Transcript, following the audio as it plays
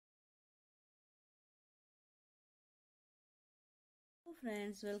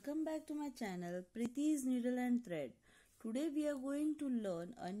Friends, welcome back to my channel Preeti's Needle and Thread. Today we are going to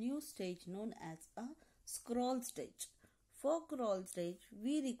learn a new stitch known as a scroll stitch. For scroll stitch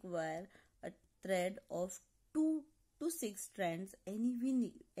we require a thread of 2 to 6 strands,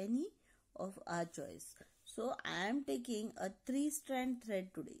 any of our choice. So I am taking a 3-strand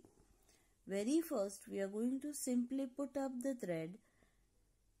thread today. Very first we are going to simply put up the thread,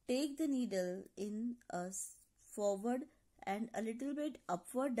 take the needle in a forward and a little bit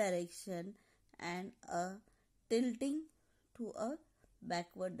upward direction and a tilting to a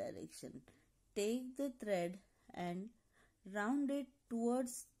backward direction. Take the thread and round it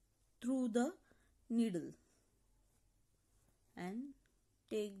through the needle and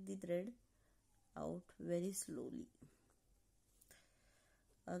take the thread out very slowly.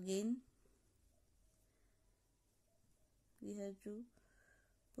 Again we have to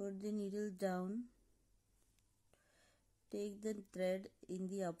put the needle down, take the thread in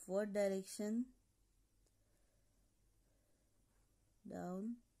the upward direction,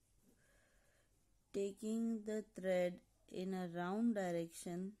 down, taking the thread in a round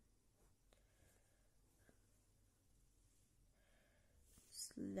direction,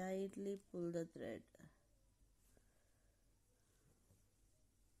 slightly pull the thread.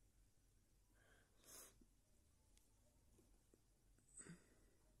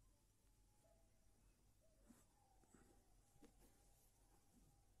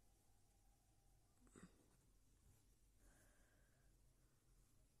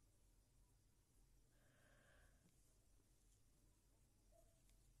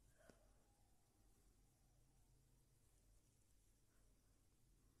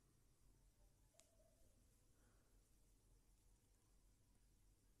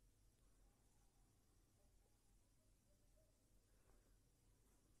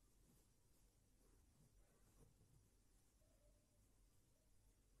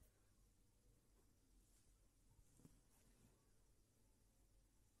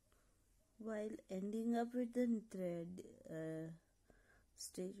 While ending up with the thread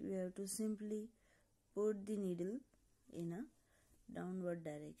stitch, we have to simply put the needle in a downward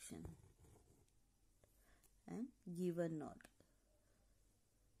direction and give a knot.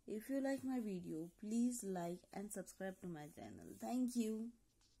 If you like my video, please like and subscribe to my channel. Thank you.